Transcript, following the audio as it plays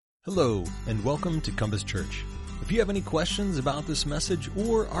Hello, and welcome to Compass Church. If you have any questions about this message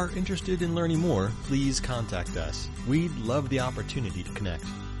or are interested in learning more, please contact us. We'd love the opportunity to connect.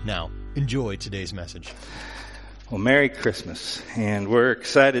 Now, enjoy today's message. Well, Merry Christmas, and we're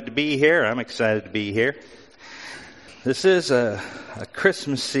excited to be here. I'm excited to be here. This is a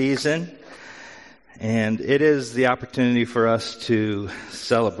Christmas season, and it is the opportunity for us to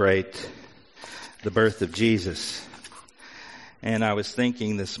celebrate the birth of Jesus. And I was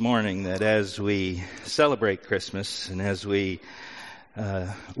thinking this morning that as we celebrate Christmas and as we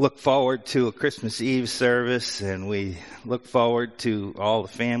look forward to a Christmas Eve service and we look forward to all the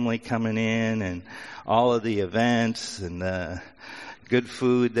family coming in and all of the events and the good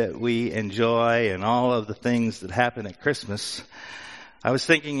food that we enjoy and all of the things that happen at Christmas, I was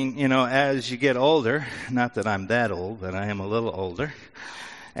thinking, as you get older, not that I'm that old, but I am a little older.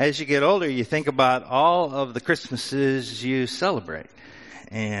 As you get older, you think about all of the Christmases you celebrate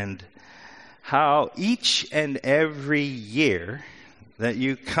and how each and every year that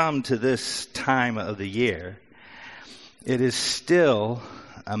you come to this time of the year, it is still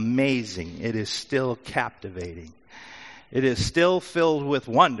amazing. It is still captivating. It is still filled with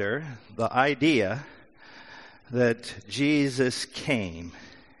wonder, the idea that Jesus came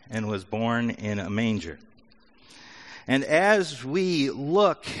and was born in a manger. And as we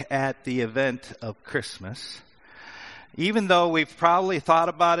look at the event of Christmas, even though we've probably thought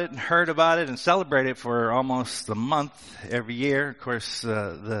about it and heard about it and celebrated it for almost a month every year, of course,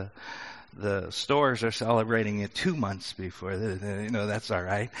 the stores are celebrating it 2 months before, that's all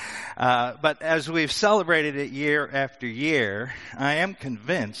right. But as we've celebrated it year after year, I am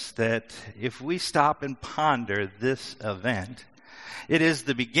convinced that if we stop and ponder this event, it is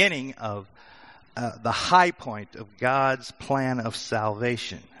the beginning of the high point of God's plan of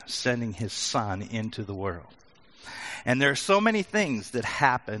salvation, sending His Son into the world. And there are so many things that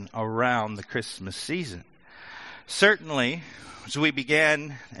happen around the Christmas season. Certainly, as we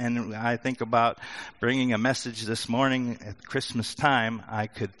began, and I think about bringing a message this morning at Christmas time,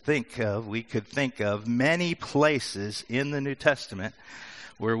 we could think of many places in the New Testament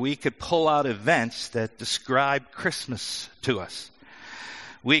where we could pull out events that describe Christmas to us.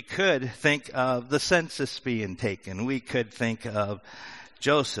 We could think of the census being taken. We could think of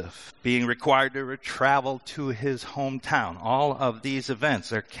Joseph being required to travel to his hometown. All of these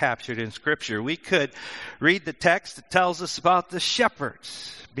events are captured in Scripture. We could read the text that tells us about the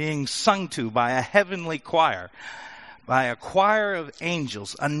shepherds being sung to by a heavenly choir, by a choir of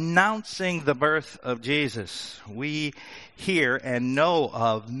angels announcing the birth of Jesus. We hear and know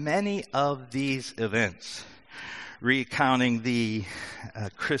of many of these events. Recounting the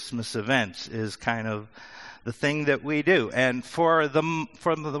Christmas events is kind of the thing that we do. And for the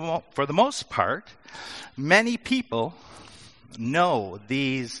most part, many people know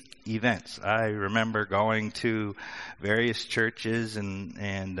these events. I remember going to various churches,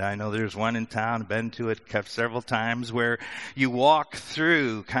 and I know there's one in town, been to it several times, where you walk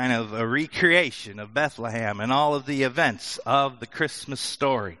through kind of a recreation of Bethlehem and all of the events of the Christmas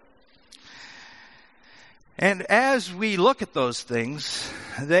story. And as we look at those things,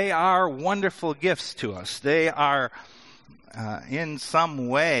 they are wonderful gifts to us. They are, in some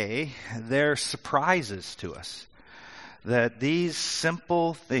way, they're surprises to us. That these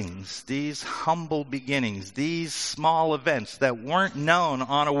simple things, these humble beginnings, these small events that weren't known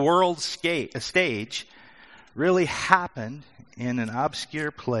on a world stage really happened in an obscure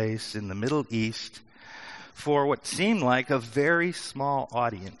place in the Middle East for what seemed like a very small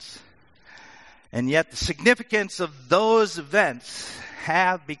audience. And yet the significance of those events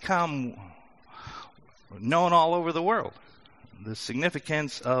have become known all over the world. The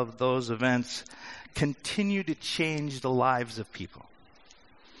significance of those events continue to change the lives of people.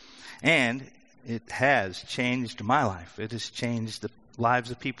 And it has changed my life. It has changed the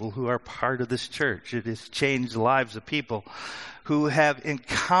lives of people who are part of this church. It has changed the lives of people who have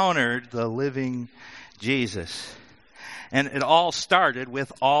encountered the living Jesus. And it all started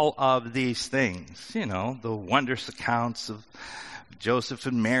with all of these things, the wondrous accounts of Joseph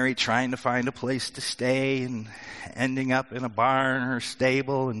and Mary trying to find a place to stay and ending up in a barn or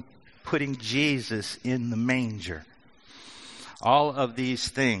stable and putting Jesus in the manger. All of these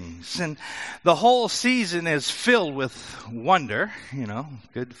things. And the whole season is filled with wonder,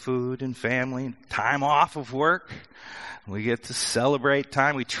 good food and family, time off of work. We get to celebrate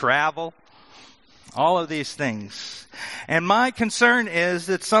time. We travel. All of these things. And my concern is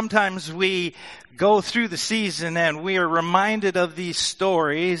that sometimes we go through the season and we are reminded of these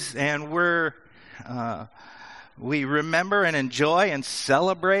stories and we remember and enjoy and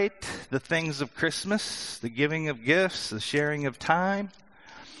celebrate the things of Christmas, the giving of gifts, the sharing of time.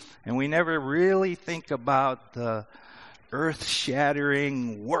 And we never really think about the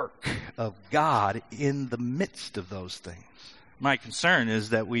earth-shattering work of God in the midst of those things. My concern is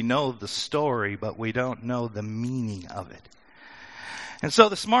that we know the story, but we don't know the meaning of it. And so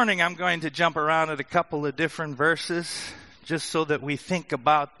this morning I'm going to jump around at a couple of different verses just so that we think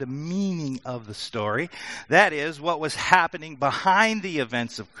about the meaning of the story. That is, what was happening behind the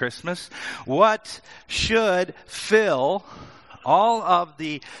events of Christmas. What should fill all of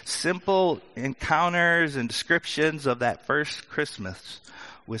the simple encounters and descriptions of that first Christmas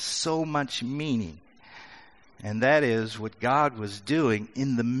with so much meaning. And that is what God was doing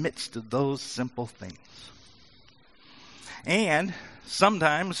in the midst of those simple things. And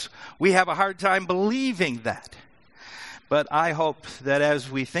sometimes we have a hard time believing that. But I hope that as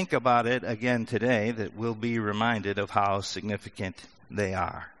we think about it again today, that we'll be reminded of how significant they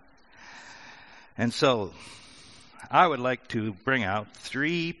are. And so, I would like to bring out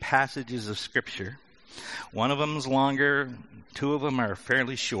 3 passages of Scripture. One of them is longer, 2 of them are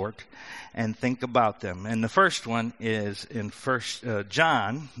fairly short, and think about them. And the first one is in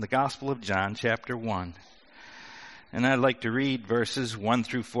John, the Gospel of John, chapter 1. And I'd like to read verses 1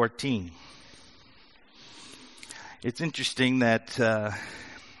 through 14. It's interesting that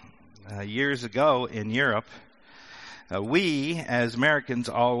years ago in Europe, we, as Americans,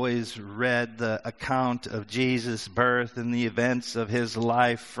 always read the account of Jesus' birth and the events of his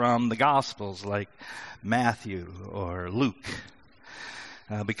life from the Gospels, like Matthew or Luke,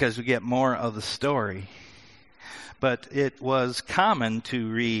 because we get more of the story. But it was common to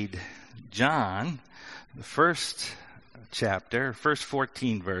read John, the first chapter, first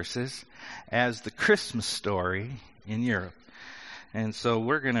 14 verses, as the Christmas story in Europe. And so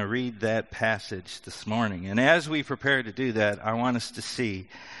we're going to read that passage this morning. And as we prepare to do that, I want us to see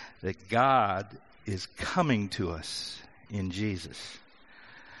that God is coming to us in Jesus.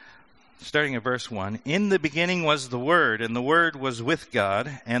 Starting at verse 1, "In the beginning was the Word, and the Word was with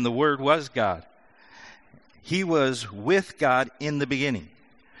God, and the Word was God. He was with God in the beginning.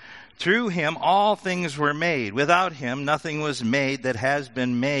 Through him all things were made. Without him nothing was made that has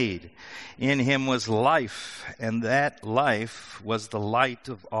been made. In him was life, and that life was the light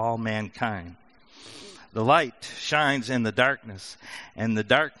of all mankind. The light shines in the darkness, and the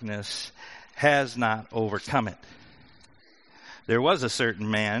darkness has not overcome it. There was a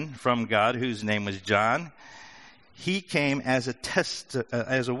certain man from God whose name was John. He came as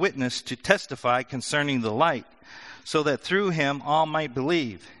a witness to testify concerning the light, so that through him all might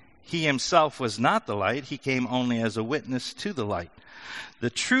believe. He himself was not the light. He came only as a witness to the light. The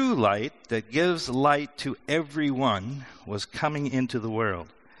true light that gives light to everyone was coming into the world.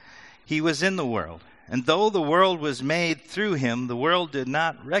 He was in the world, and though the world was made through him, the world did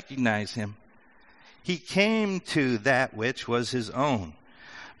not recognize him. He came to that which was his own,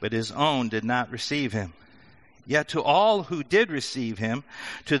 but his own did not receive him. Yet to all who did receive him,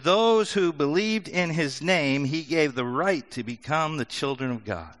 to those who believed in his name, he gave the right to become the children of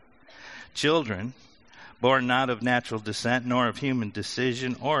God. Children, born not of natural descent, nor of human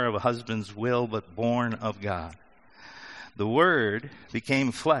decision, or of a husband's will, but born of God. The Word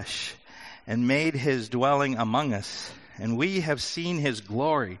became flesh and made his dwelling among us, and we have seen his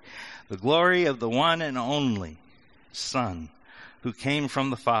glory, the glory of the one and only Son, who came from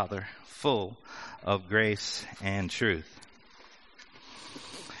the Father, full of grace and truth."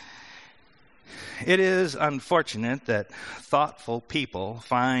 It is unfortunate that thoughtful people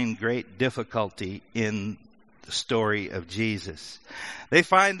find great difficulty in the story of Jesus. They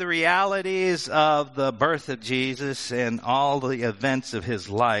find the realities of the birth of Jesus and all the events of his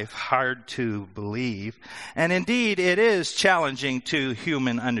life hard to believe. And indeed, it is challenging to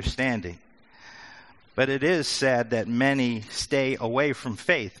human understanding. But it is sad that many stay away from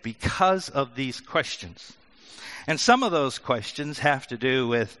faith because of these questions. And some of those questions have to do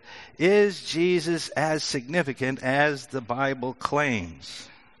with, is Jesus as significant as the Bible claims?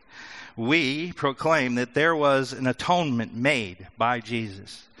 We proclaim that there was an atonement made by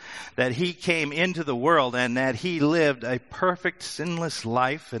Jesus, that he came into the world and that he lived a perfect, sinless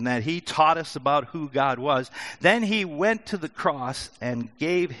life, and that he taught us about who God was. Then he went to the cross and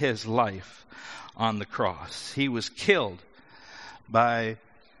gave his life on the cross. He was killed by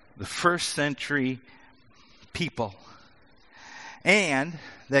the first century people. And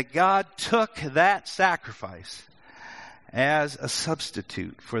that God took that sacrifice as a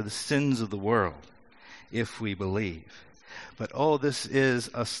substitute for the sins of the world, if we believe. But this is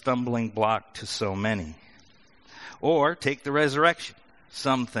a stumbling block to so many. Or take the resurrection.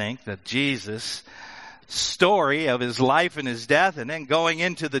 Some think that Jesus' story of his life and his death and then going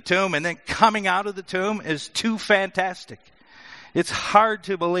into the tomb and then coming out of the tomb is too fantastic. It's hard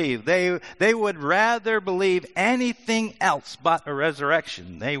to believe. They would rather believe anything else but a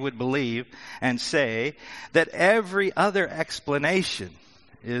resurrection. They would believe and say that every other explanation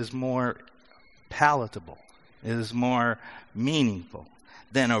is more palatable, is more meaningful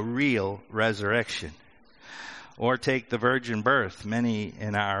than a real resurrection. Or take the virgin birth. Many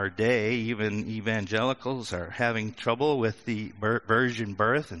in our day, even evangelicals, are having trouble with the virgin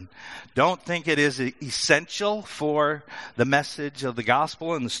birth and don't think it is essential for the message of the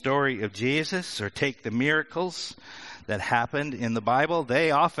gospel and the story of Jesus. Or take the miracles that happened in the Bible.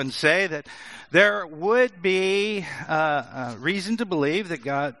 They often say that there would be reason to believe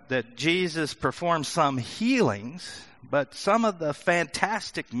that Jesus performed some healings, but some of the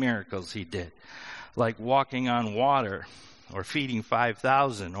fantastic miracles he did, like walking on water or feeding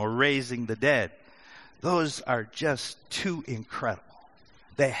 5,000 or raising the dead, those are just too incredible.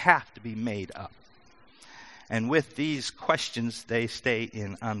 They have to be made up. And with these questions, they stay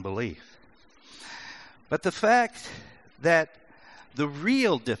in unbelief. But the fact that the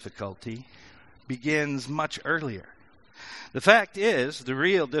real difficulty begins much earlier. The fact is, the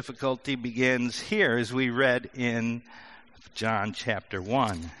real difficulty begins here, as we read in John chapter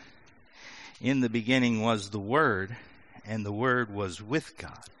 1. In the beginning was the Word, and the Word was with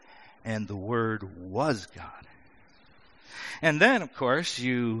God, and the Word was God. And then, of course,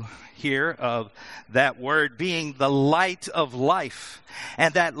 you hear of that Word being the light of life.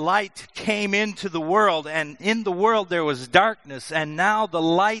 And that light came into the world, and in the world there was darkness, and now the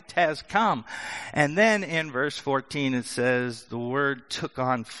light has come. And then in verse 14 it says, the Word took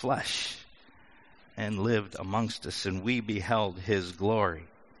on flesh and lived amongst us, and we beheld His glory.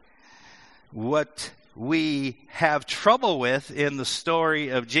 What we have trouble with in the story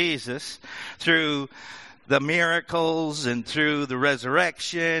of Jesus, through the miracles and through the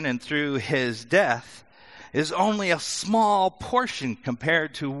resurrection and through His death, is only a small portion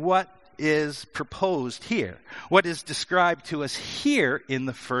compared to what is proposed here, what is described to us here in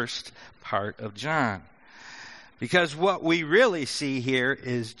the first part of John. Because what we really see here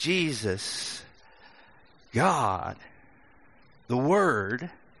is Jesus, God, the Word,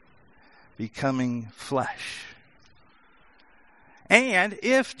 becoming flesh. And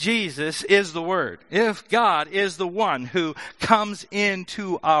if Jesus is the Word, if God is the one who comes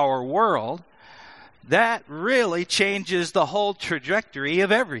into our world, that really changes the whole trajectory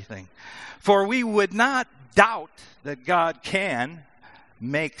of everything. For we would not doubt that God can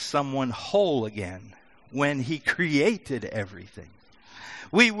make someone whole again when He created everything.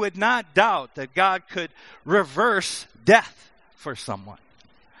 We would not doubt that God could reverse death for someone.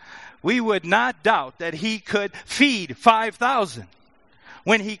 We would not doubt that He could feed 5,000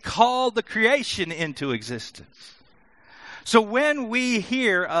 when He called the creation into existence. So when we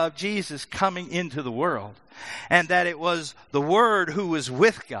hear of Jesus coming into the world, and that it was the Word who was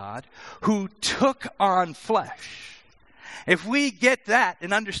with God, who took on flesh, if we get that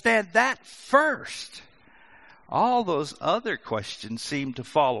and understand that first, all those other questions seem to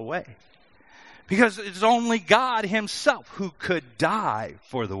fall away. Because it's only God Himself who could die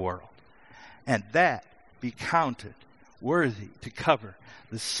for the world, and that be counted worthy to cover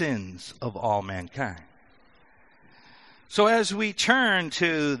the sins of all mankind. So as we turn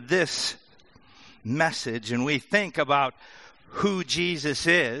to this message and we think about who Jesus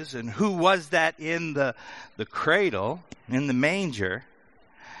is and who was that in the cradle, in the manger,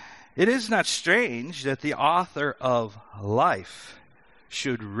 it is not strange that the author of life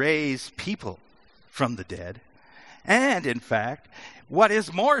should raise people from the dead. And in fact, what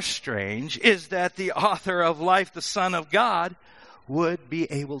is more strange is that the author of life, the Son of God, would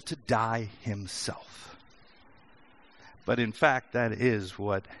be able to die Himself. But in fact, that is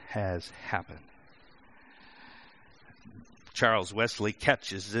what has happened. Charles Wesley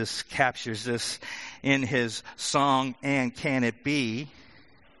captures this in his song, And Can It Be?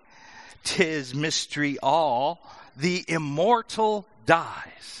 'Tis mystery all, the immortal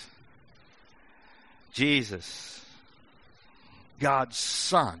dies. Jesus, God's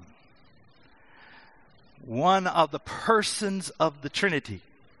Son, one of the persons of the Trinity,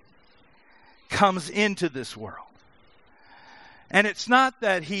 comes into this world. And it's not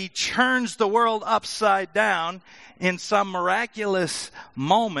that He churns the world upside down in some miraculous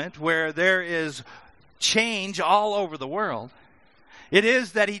moment where there is change all over the world. It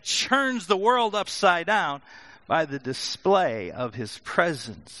is that He churns the world upside down by the display of His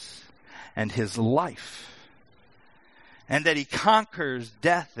presence and His life. And that He conquers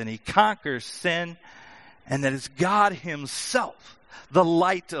death and He conquers sin, and that it's God Himself, the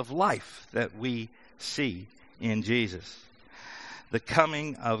light of life, that we see in Jesus. The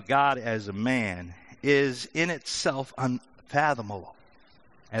coming of God as a man is in itself unfathomable,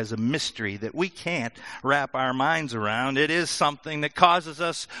 as a mystery that we can't wrap our minds around. It is something that causes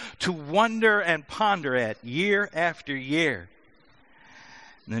us to wonder and ponder at year after year.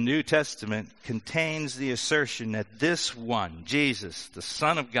 The New Testament contains the assertion that this one, Jesus, the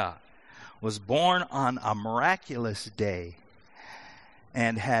Son of God, was born on a miraculous day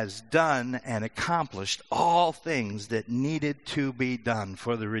and has done and accomplished all things that needed to be done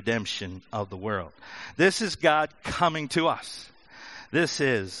for the redemption of the world. This is God coming to us. This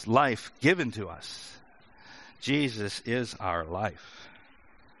is life given to us. Jesus is our life.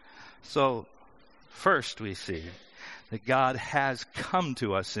 So, first we see that God has come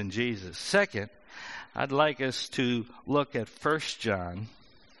to us in Jesus. Second, I'd like us to look at 1 John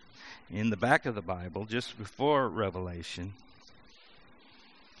in the back of the Bible, just before Revelation,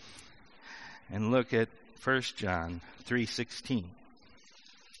 and look at 1 John 3:16.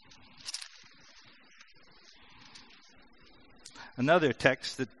 Another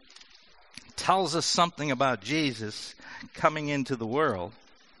text that tells us something about Jesus coming into the world.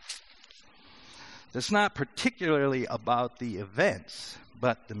 It's not particularly about the events,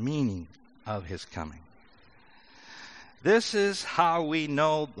 but the meaning of his coming. This is how we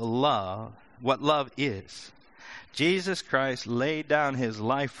know what love is. Jesus Christ laid down his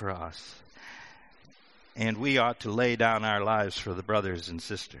life for us, and we ought to lay down our lives for the brothers and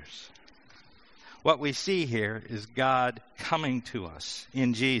sisters. What we see here is God coming to us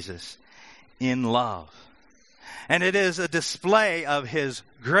in Jesus in love. And it is a display of his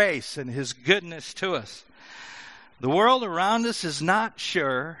grace and his goodness to us. The world around us is not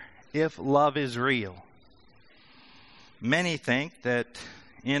sure if love is real. Many think that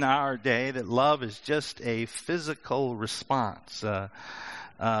in our day that love is just a physical response, a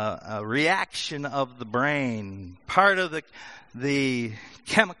reaction of the brain, part of the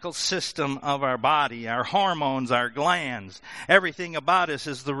chemical system of our body, our hormones, our glands. Everything about us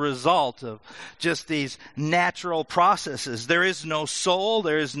is the result of just these natural processes. There is no soul,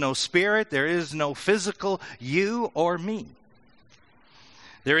 there is no spirit, there is no physical you or me.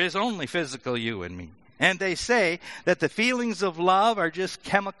 There is only physical you and me. And they say that the feelings of love are just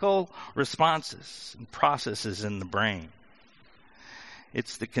chemical responses and processes in the brain.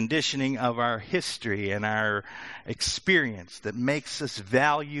 It's the conditioning of our history and our experience that makes us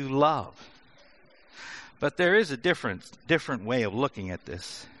value love. But there is a different way of looking at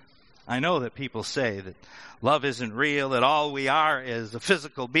this. I know that people say that love isn't real, that all we are is a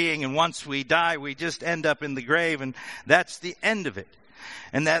physical being, and once we die, we just end up in the grave, and that's the end of it.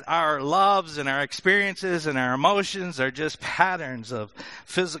 And that our loves and our experiences and our emotions are just patterns of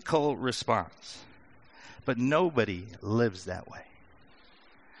physical response. But nobody lives that way.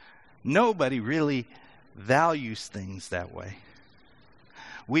 Nobody really values things that way.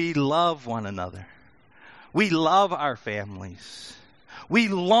 We love one another. We love our families. We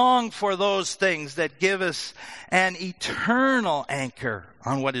long for those things that give us an eternal anchor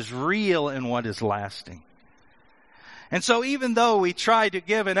on what is real and what is lasting. And so even though we try to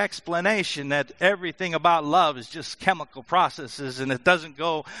give an explanation that everything about love is just chemical processes and it doesn't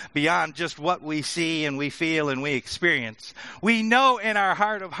go beyond just what we see and we feel and we experience, we know in our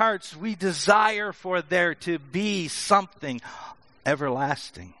heart of hearts we desire for there to be something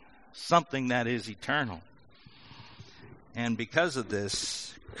everlasting, something that is eternal. And because of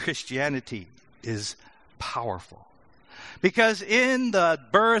this, Christianity is powerful. Because in the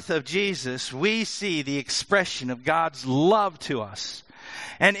birth of Jesus, we see the expression of God's love to us.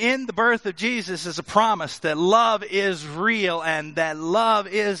 And in the birth of Jesus is a promise that love is real and that love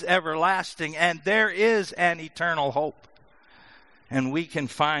is everlasting and there is an eternal hope. And we can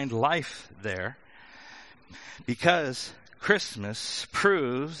find life there because Christmas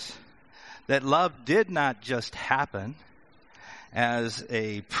proves that love did not just happen as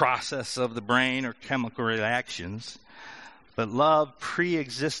a process of the brain or chemical reactions, but love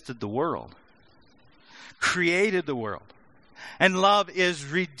pre-existed the world, created the world, and love is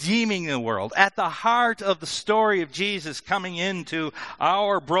redeeming the world. At the heart of the story of Jesus coming into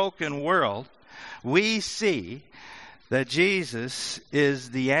our broken world, we see that Jesus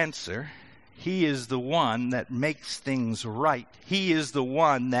is the answer. He is the one that makes things right. He is the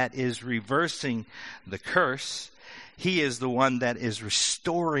one that is reversing the curse. He is the one that is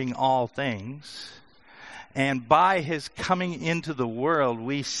restoring all things. And by his coming into the world,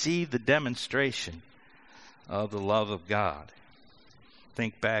 we see the demonstration of the love of God.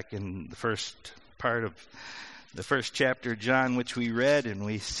 Think back in the first part of the first chapter of John, which we read, and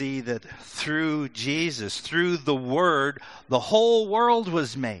we see that through Jesus, through the Word, the whole world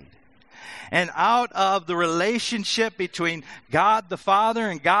was made. And out of the relationship between God the Father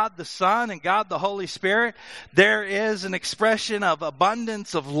and God the Son and God the Holy Spirit, there is an expression of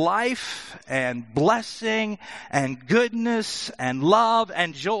abundance of life and blessing and goodness and love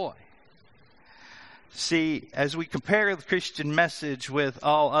and joy. See, as we compare the Christian message with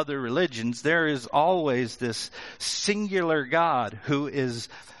all other religions, there is always this singular God who is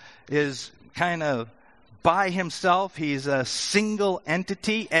kind of by himself. He's a single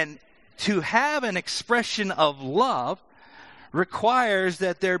entity, and to have an expression of love requires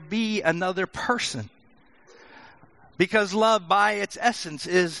that there be another person. Because love, by its essence,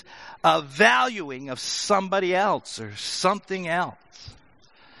 is a valuing of somebody else or something else.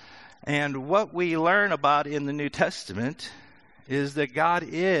 And what we learn about in the New Testament is that God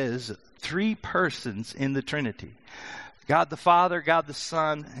is three persons in the Trinity. God the Father, God the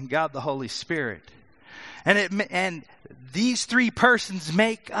Son, and God the Holy Spirit. And these three persons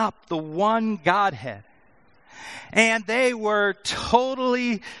make up the one Godhead. And they were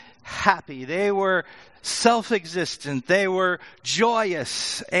totally happy. They were self-existent. They were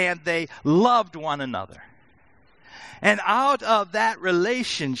joyous. And they loved one another. And out of that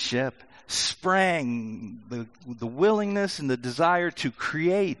relationship sprang the willingness and the desire to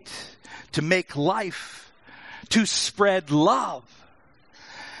create, to make life, to spread love.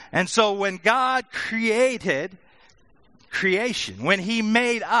 And so when God created creation, when He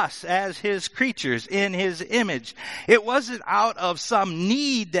made us as His creatures in His image, it wasn't out of some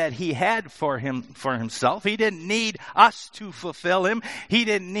need that He had for Himself. He didn't need us to fulfill Him. He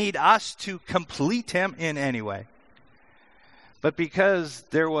didn't need us to complete Him in any way. But because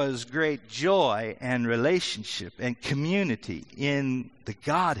there was great joy and relationship and community in the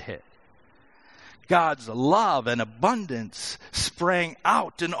Godhead, God's love and abundance sprang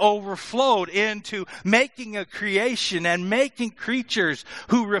out and overflowed into making a creation and making creatures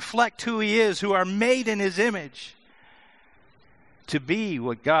who reflect who He is, who are made in His image, to be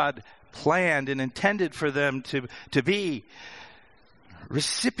what God planned and intended for them to be,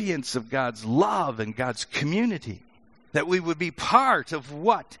 recipients of God's love and God's community. That we would be part of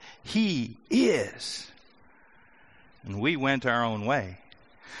what He is. And we went our own way.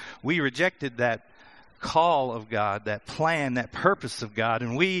 We rejected that call of God, that plan, that purpose of God,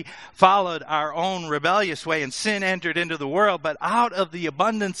 and we followed our own rebellious way, and sin entered into the world. But out of the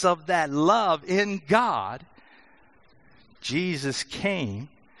abundance of that love in God, Jesus came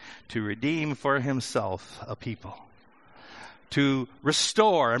to redeem for Himself a people, to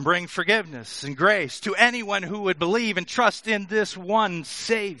restore and bring forgiveness and grace to anyone who would believe and trust in this one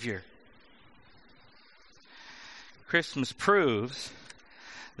Savior. Christmas proves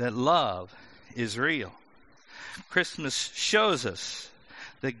that love is real. Christmas shows us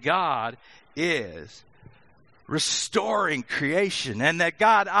that God is restoring creation, and that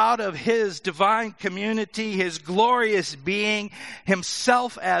God, out of His divine community, His glorious being,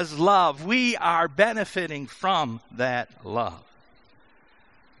 Himself as love, we are benefiting from that love.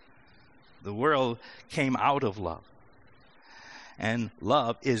 The world came out of love, and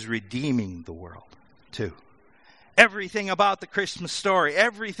love is redeeming the world too. Everything about the Christmas story,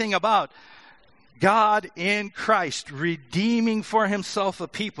 everything about God in Christ redeeming for Himself a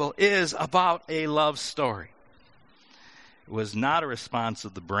people is about a love story. It was not a response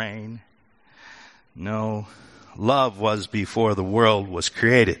of the brain. No, love was before the world was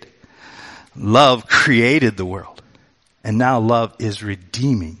created. Love created the world. And now love is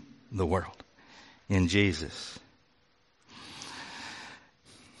redeeming the world in Jesus.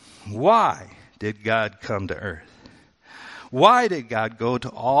 Why did God come to earth? Why did God go to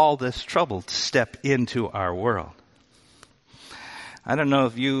all this trouble to step into our world? I don't know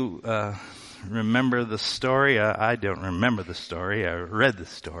if you remember the story. I don't remember the story. I read the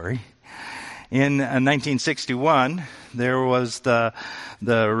story. In 1961, there was the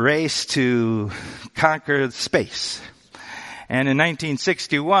race to conquer space. And in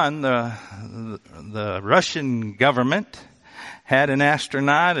 1961, the Russian government had an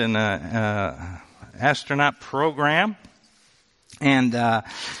astronaut and an astronaut program. And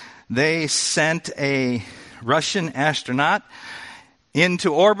they sent a Russian astronaut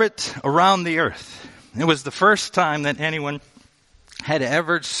into orbit around the Earth. It was the first time that anyone had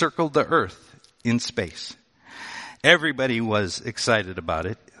ever circled the Earth in space. Everybody was excited about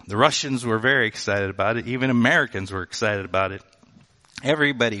it. The Russians were very excited about it. Even Americans were excited about it.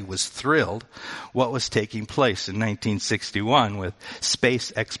 Everybody was thrilled what was taking place in 1961 with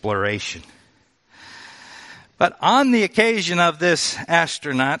space exploration. But on the occasion of this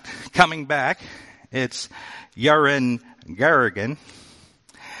astronaut coming back, it's Yuri Gagarin,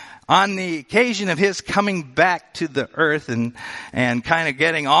 On the occasion of his coming back to the earth and kind of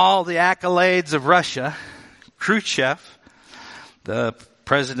getting all the accolades of Russia, Khrushchev, the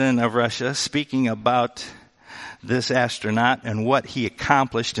president of Russia, speaking about this astronaut and what he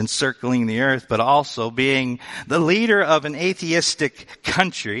accomplished in circling the earth, but also being the leader of an atheistic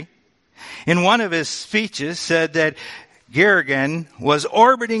country, in one of his speeches said that Gagarin was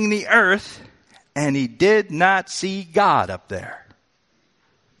orbiting the earth and he did not see God up there.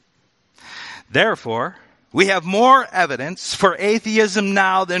 Therefore, we have more evidence for atheism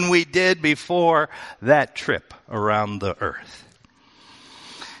now than we did before that trip around the earth.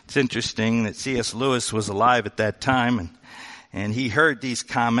 It's interesting that C.S. Lewis was alive at that time, and he heard these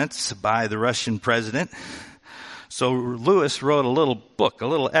comments by the Russian president. So Lewis wrote a little book, a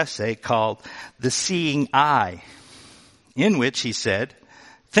little essay called The Seeing Eye, in which he said,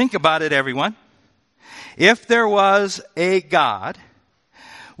 think about it, everyone. If there was a God,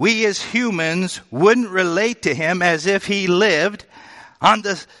 we as humans wouldn't relate to him as if he lived on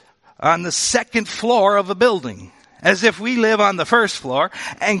the second floor of a building. As if we live on the first floor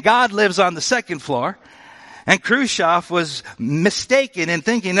and God lives on the second floor. And Khrushchev was mistaken in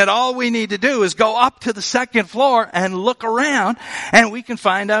thinking that all we need to do is go up to the second floor and look around and we can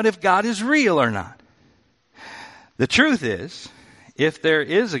find out if God is real or not. The truth is, if there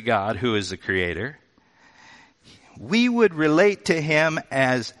is a God who is the creator, we would relate to him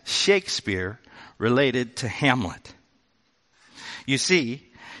as Shakespeare related to Hamlet. You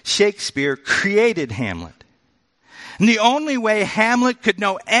see, Shakespeare created Hamlet. And the only way Hamlet could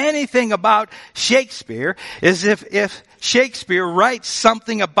know anything about Shakespeare is if Shakespeare writes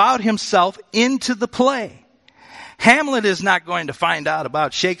something about himself into the play. Hamlet is not going to find out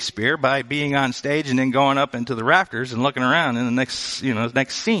about Shakespeare by being on stage and then going up into the rafters and looking around in the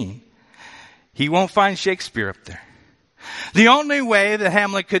next scene. He won't find Shakespeare up there. The only way that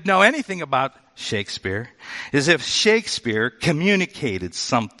Hamlet could know anything about Shakespeare is if Shakespeare communicated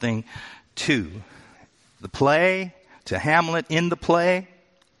something to the play, to Hamlet in the play.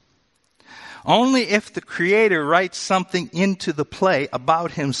 Only if the creator writes something into the play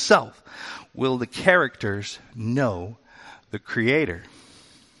about himself will the characters know the creator.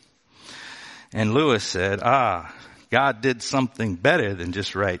 And Lewis said, God did something better than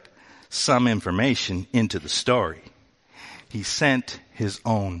just write some information into the story. He sent his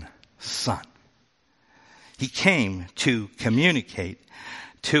own son. He came to communicate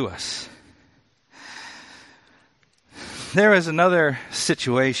to us. There is another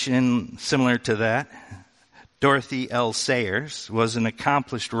situation similar to that. Dorothy L. Sayers was an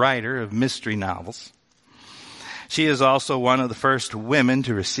accomplished writer of mystery novels. She is also one of the first women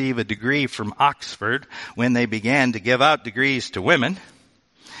to receive a degree from Oxford when they began to give out degrees to women.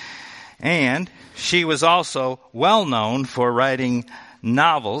 And she was also well known for writing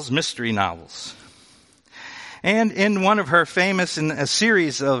novels, mystery novels. And in a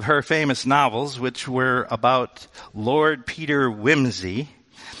series of her famous novels, which were about Lord Peter Wimsey,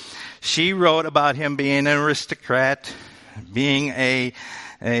 she wrote about him being an aristocrat, being a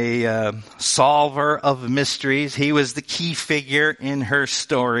solver of mysteries. He was the key figure in her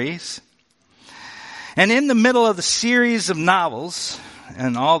stories. And in the middle of the series of novels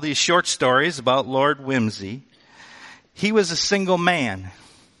and all these short stories about Lord Wimsey, he was a single man.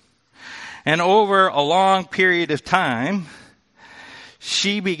 And over a long period of time,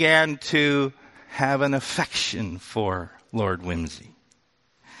 she began to have an affection for Lord Wimsey.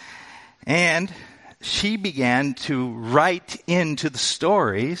 And she began to write into the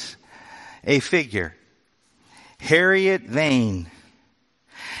stories a figure, Harriet Vane.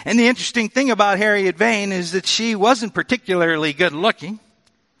 And the interesting thing about Harriet Vane is that she wasn't particularly good looking.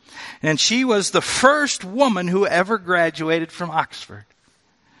 And she was the first woman who ever graduated from Oxford.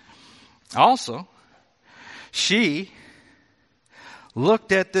 Also, she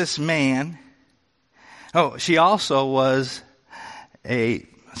looked at this man. She also was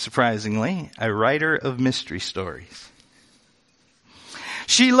surprisingly, a writer of mystery stories.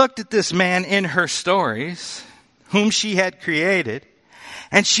 She looked at this man in her stories, whom she had created,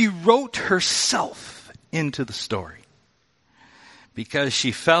 and she wrote herself into the story because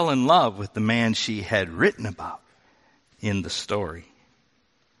she fell in love with the man she had written about in the story.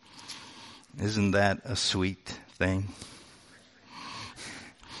 Isn't that a sweet thing?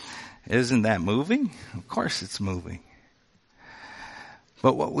 Isn't that moving? Of course it's moving.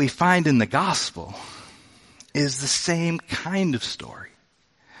 But what we find in the gospel is the same kind of story.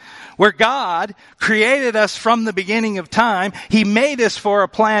 Where God created us from the beginning of time, He made us for a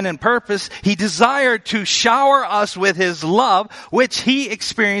plan and purpose. He desired to shower us with His love, which He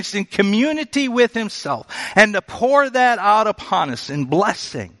experienced in community with Himself, and to pour that out upon us in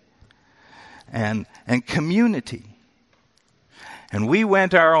blessing and community. And we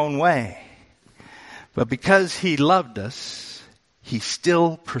went our own way. But because he loved us, he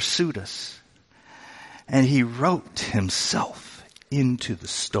still pursued us. And he wrote himself into the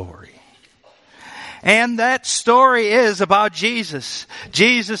story. And that story is about Jesus.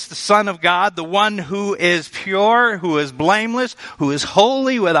 Jesus, the Son of God, the one who is pure, who is blameless, who is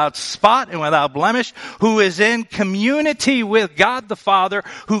holy, without spot and without blemish, who is in community with God the Father,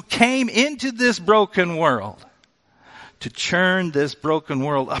 who came into this broken world to turn this broken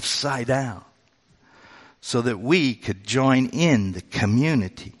world upside down so that we could join in the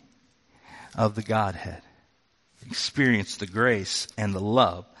community of the Godhead, experience the grace and the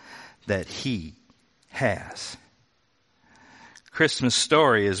love that he has. Christmas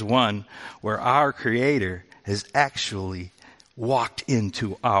story is one where our Creator has actually walked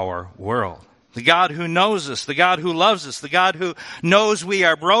into our world. The God who knows us, the God who loves us, the God who knows we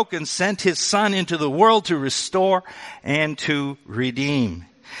are broken, sent his Son into the world to restore and to redeem.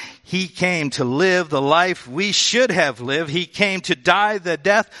 He came to live the life we should have lived. He came to die the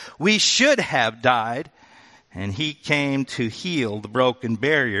death we should have died. And he came to heal the broken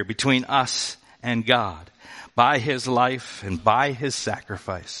barrier between us and God by his life and by his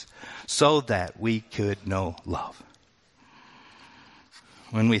sacrifice so that we could know love.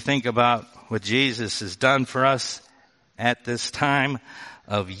 When we think about what Jesus has done for us at this time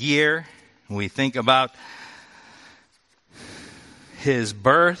of year, we think about his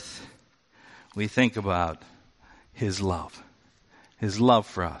birth, we think about his love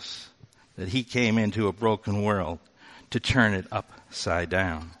for us, that he came into a broken world to turn it upside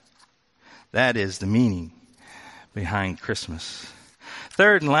down. That is the meaning behind Christmas.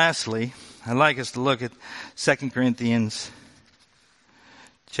 Third and lastly, I'd like us to look at 2 Corinthians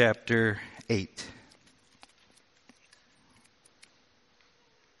chapter 8.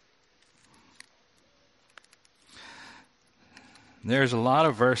 There's a lot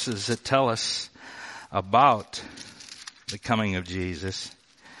of verses that tell us about the coming of Jesus.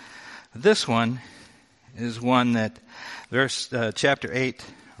 This one is one that, chapter 8,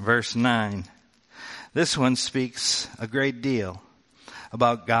 verse 9. This one speaks a great deal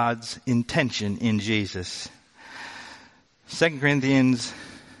about God's intention in Jesus. 2 Corinthians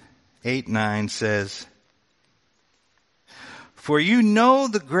 8:9 says, "For you know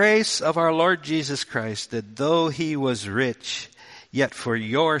the grace of our Lord Jesus Christ, that though he was rich, yet for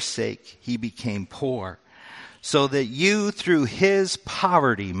your sake he became poor, so that you through his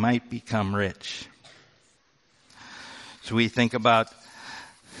poverty might become rich." So we think about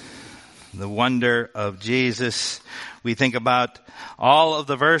the wonder of Jesus. We think about all of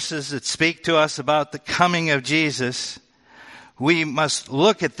the verses that speak to us about the coming of Jesus. We must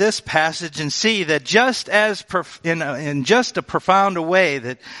look at this passage and see that just as in just a profound way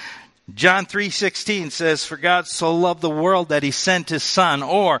that John 3:16 says, "For God so loved the world that he sent his Son,"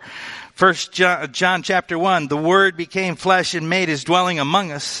 or 1 John chapter 1, "The Word became flesh and made his dwelling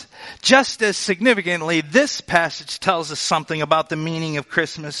among us." Just as significantly, this passage tells us something about the meaning of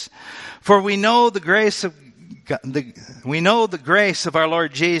Christmas. For we know the grace of our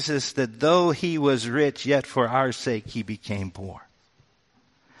Lord Jesus, that though he was rich, yet for our sake he became poor.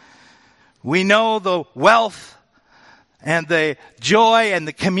 We know the wealth and the joy and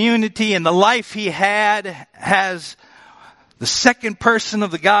the community and the life he had as the second person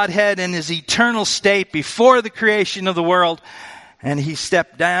of the Godhead in his eternal state before the creation of the world. And he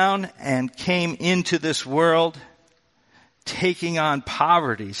stepped down and came into this world, taking on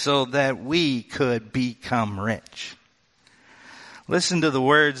poverty so that we could become rich. Listen to the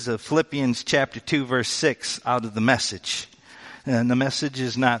words of Philippians chapter 2, verse 6 out of the Message. And the Message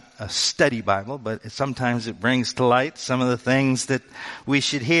is not a study Bible, but sometimes it brings to light some of the things that we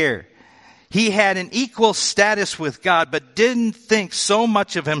should hear. He had an equal status with God, but didn't think so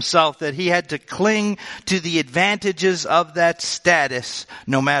much of himself that he had to cling to the advantages of that status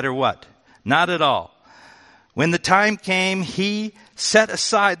no matter what. Not at all. When the time came, he set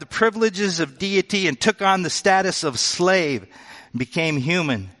aside the privileges of deity and took on the status of slave and became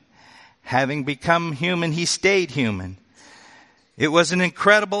human. Having become human, he stayed human. It was an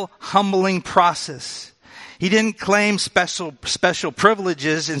incredible, humbling process. He didn't claim special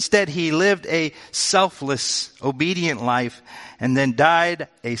privileges. Instead, he lived a selfless, obedient life and then died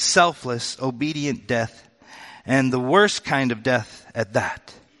a selfless, obedient death. And the worst kind of death at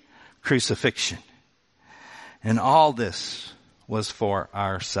that, crucifixion. And all this was for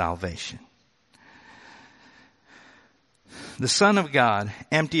our salvation. The Son of God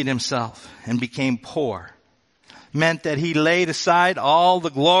emptied himself and became poor meant that he laid aside all the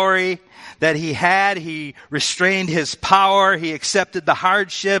glory that he had. He restrained his power. He accepted the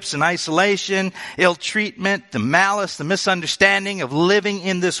hardships and isolation, ill treatment, the malice, the misunderstanding of living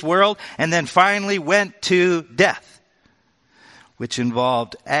in this world, and then finally went to death, which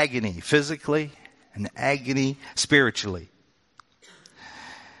involved agony physically and agony spiritually.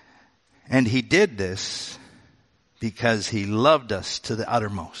 And he did this because he loved us to the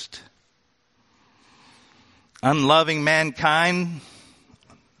uttermost. Unloving mankind,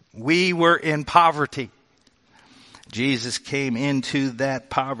 we were in poverty. Jesus came into that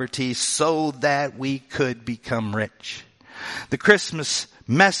poverty so that we could become rich. The Christmas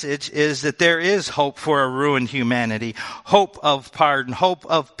message is that there is hope for a ruined humanity, hope of pardon, hope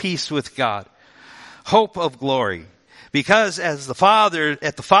of peace with God, hope of glory. Because at the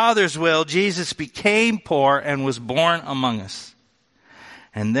Father's will, Jesus became poor and was born among us,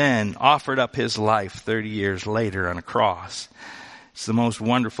 and then offered up his life 30 years later on a cross. It's the most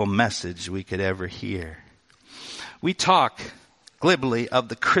wonderful message we could ever hear. We talk glibly of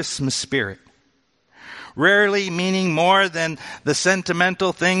the Christmas spirit, rarely meaning more than the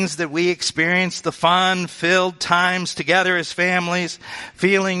sentimental things that we experience, the fun-filled times together as families,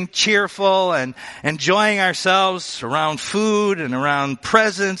 feeling cheerful and enjoying ourselves around food and around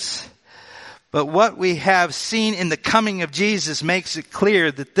presents. But what we have seen in the coming of Jesus makes it clear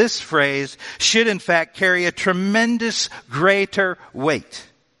that this phrase should in fact carry a tremendous greater weight.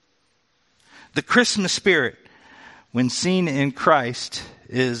 The Christmas spirit, when seen in Christ,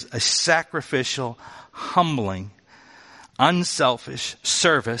 is a sacrificial, humbling, unselfish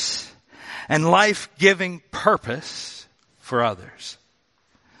service and life-giving purpose for others.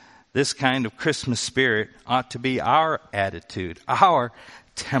 This kind of Christmas spirit ought to be our attitude, our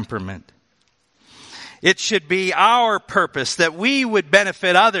temperament. It should be our purpose that we would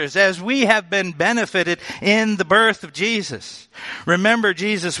benefit others as we have been benefited in the birth of Jesus. Remember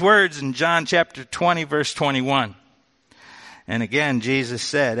Jesus' words in John chapter 20, verse 21. And again, Jesus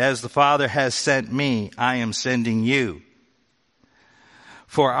said, "As the Father has sent me, I am sending you."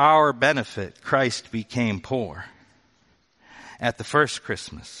 For our benefit, Christ became poor at the first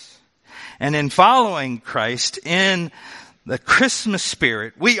Christmas. And in following Christ in the Christmas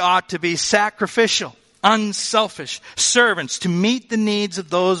spirit, we ought to be sacrificial, unselfish servants to meet the needs of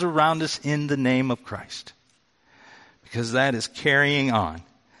those around us in the name of Christ. Because that is carrying on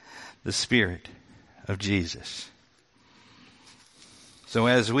the spirit of Jesus. So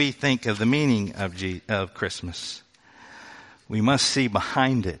as we think of the meaning of Christmas, we must see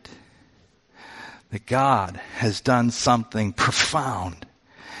behind it that God has done something profound.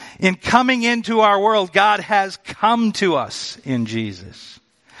 In coming into our world, God has come to us in Jesus.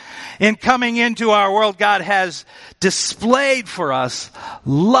 In coming into our world, God has displayed for us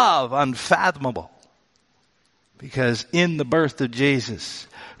love unfathomable. Because in the birth of Jesus,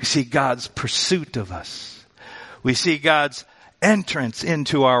 we see God's pursuit of us. We see God's entrance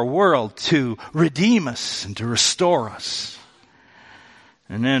into our world to redeem us and to restore us.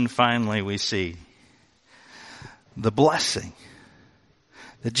 And then finally we see the blessing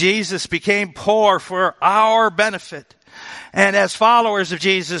that Jesus became poor for our benefit. And as followers of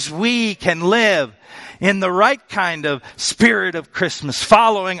Jesus, we can live in the right kind of spirit of Christmas,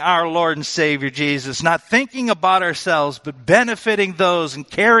 following our Lord and Savior Jesus, not thinking about ourselves, but benefiting those and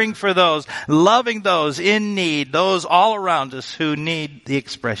caring for those, loving those in need, those all around us who need the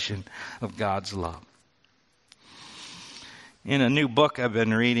expression of God's love. In a new book I've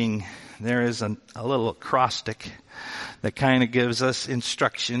been reading, there is a little acrostic that kind of gives us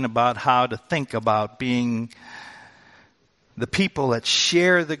instruction about how to think about being the people that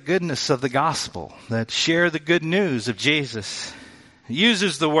share the goodness of the gospel, that share the good news of Jesus. It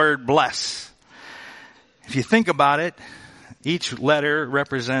uses the word bless. If you think about it, each letter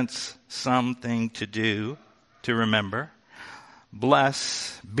represents something to do, to remember.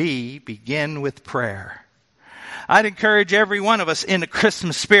 Bless, begin with prayer. I'd encourage every one of us in the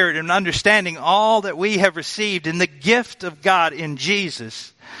Christmas spirit and understanding all that we have received in the gift of God in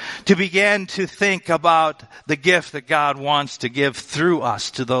Jesus to begin to think about the gift that God wants to give through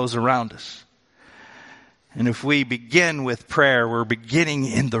us to those around us. And if we begin with prayer, we're beginning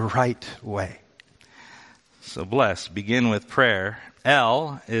in the right way. So bless, begin with prayer.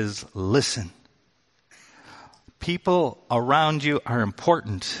 L is listen. People around you are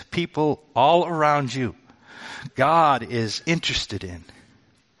important. People all around you, God is interested in.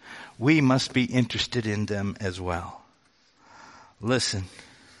 We must be interested in them as well. Listen.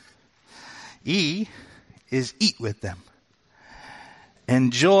 E is eat with them.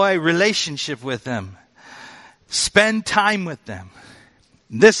 Enjoy relationship with them. Spend time with them.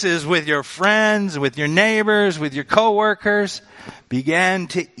 This is with your friends, with your neighbors, with your coworkers. Begin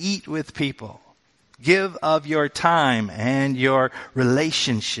to eat with people. Give of your time and your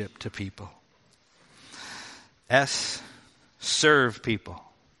relationship to people. S, serve people.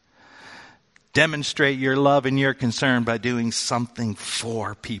 Demonstrate your love and your concern by doing something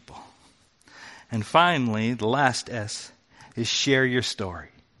for people. And finally, the last S is share your story.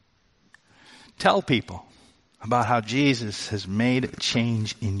 Tell people about how Jesus has made a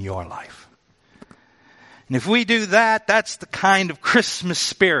change in your life. And if we do that, that's the kind of Christmas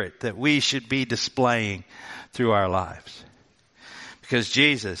spirit that we should be displaying through our lives. Because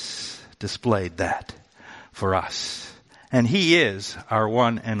Jesus displayed that for us. And He is our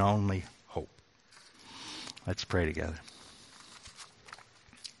one and only hope. Let's pray together.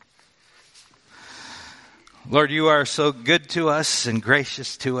 Lord, you are so good to us and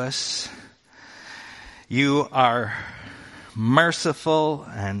gracious to us. You are merciful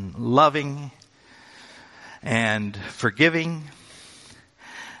and loving and forgiving.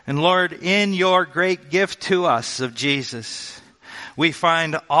 And Lord, in your great gift to us of Jesus, we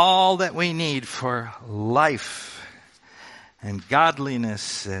find all that we need for life and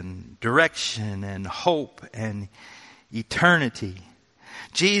godliness and direction and hope and eternity.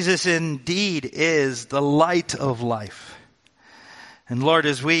 Jesus indeed is the light of life. And Lord,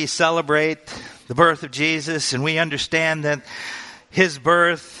 as we celebrate the birth of Jesus and we understand that His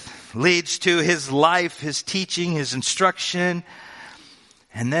birth leads to His life, His teaching, His instruction,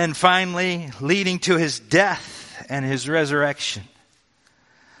 and then finally leading to His death and His resurrection.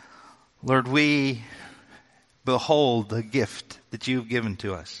 Lord, we behold the gift that you've given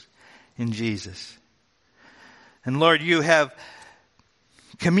to us in Jesus. And Lord, you have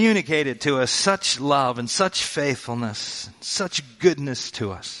communicated to us such love and such faithfulness, such goodness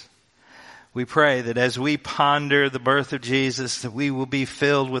to us. We pray that as we ponder the birth of Jesus, that we will be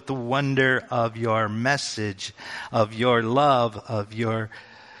filled with the wonder of your message, of your love, of your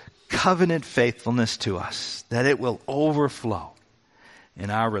covenant faithfulness to us, that it will overflow in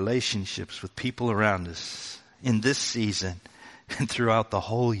our relationships with people around us in this season and throughout the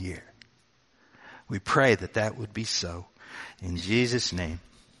whole year. We pray that that would be so. In Jesus' name,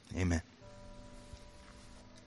 amen.